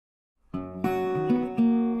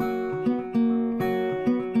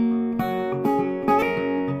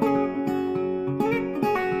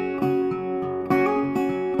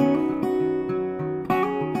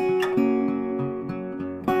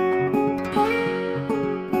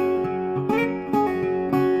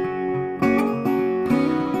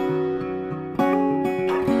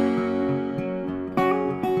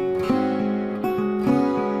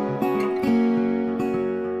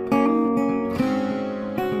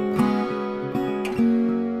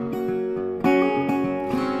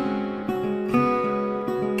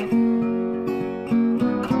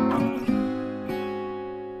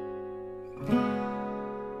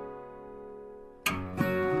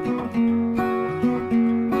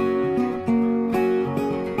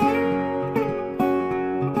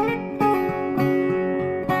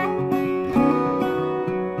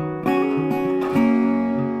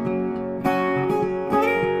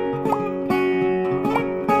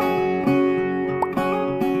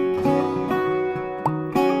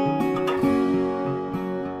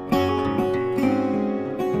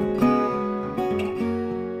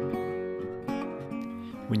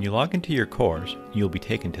log into your course, you'll be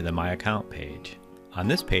taken to the My Account page. On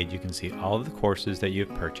this page, you can see all of the courses that you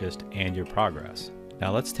have purchased and your progress.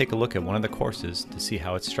 Now let's take a look at one of the courses to see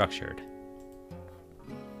how it's structured.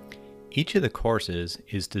 Each of the courses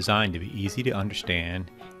is designed to be easy to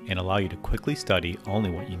understand and allow you to quickly study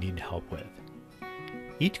only what you need help with.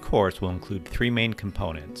 Each course will include 3 main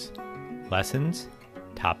components: lessons,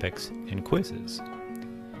 topics, and quizzes.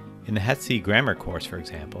 In the HESI grammar course, for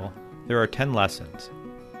example, there are 10 lessons.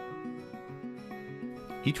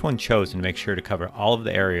 Each one chosen to make sure to cover all of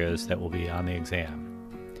the areas that will be on the exam.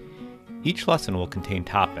 Each lesson will contain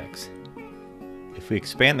topics. If we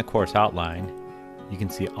expand the course outline, you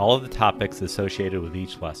can see all of the topics associated with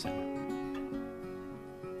each lesson.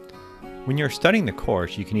 When you're studying the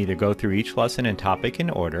course, you can either go through each lesson and topic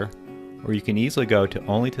in order, or you can easily go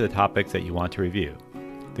only to the topics that you want to review.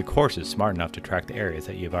 The course is smart enough to track the areas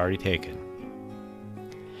that you've already taken.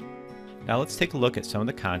 Now let's take a look at some of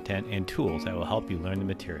the content and tools that will help you learn the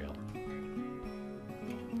material.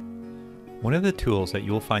 One of the tools that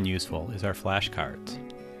you will find useful is our flashcards.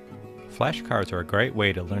 Flashcards are a great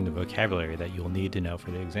way to learn the vocabulary that you will need to know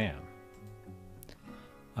for the exam.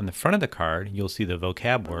 On the front of the card, you'll see the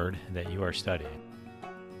vocab word that you are studying.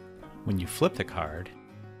 When you flip the card,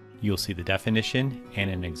 you'll see the definition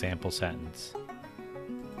and an example sentence.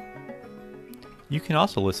 You can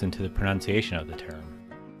also listen to the pronunciation of the term.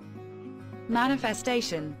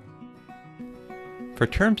 Manifestation. For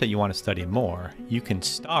terms that you want to study more, you can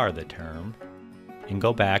star the term and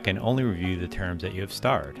go back and only review the terms that you have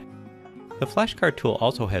starred. The flashcard tool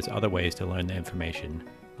also has other ways to learn the information,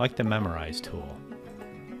 like the Memorize tool.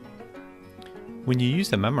 When you use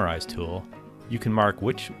the Memorize tool, you can mark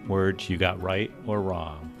which words you got right or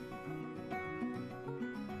wrong.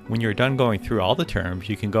 When you're done going through all the terms,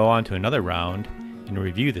 you can go on to another round and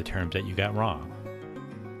review the terms that you got wrong.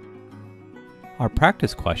 Our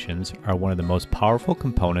practice questions are one of the most powerful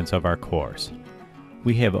components of our course.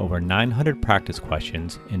 We have over 900 practice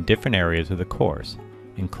questions in different areas of the course,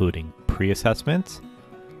 including pre-assessments,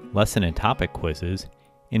 lesson and topic quizzes,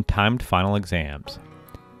 and timed final exams.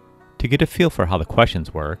 To get a feel for how the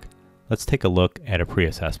questions work, let's take a look at a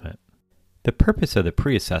pre-assessment. The purpose of the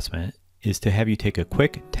pre-assessment is to have you take a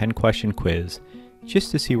quick 10-question quiz just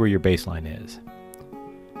to see where your baseline is.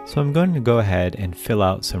 So I'm going to go ahead and fill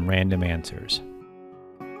out some random answers.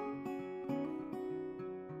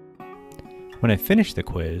 When I finish the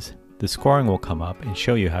quiz, the scoring will come up and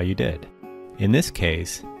show you how you did. In this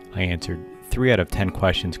case, I answered 3 out of 10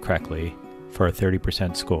 questions correctly for a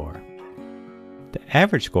 30% score. The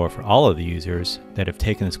average score for all of the users that have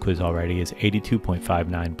taken this quiz already is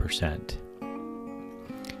 82.59%.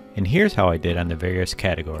 And here's how I did on the various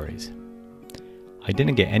categories. I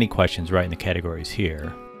didn't get any questions right in the categories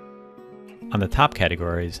here. On the top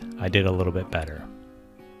categories, I did a little bit better.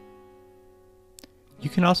 You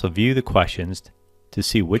can also view the questions to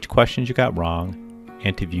see which questions you got wrong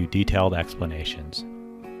and to view detailed explanations.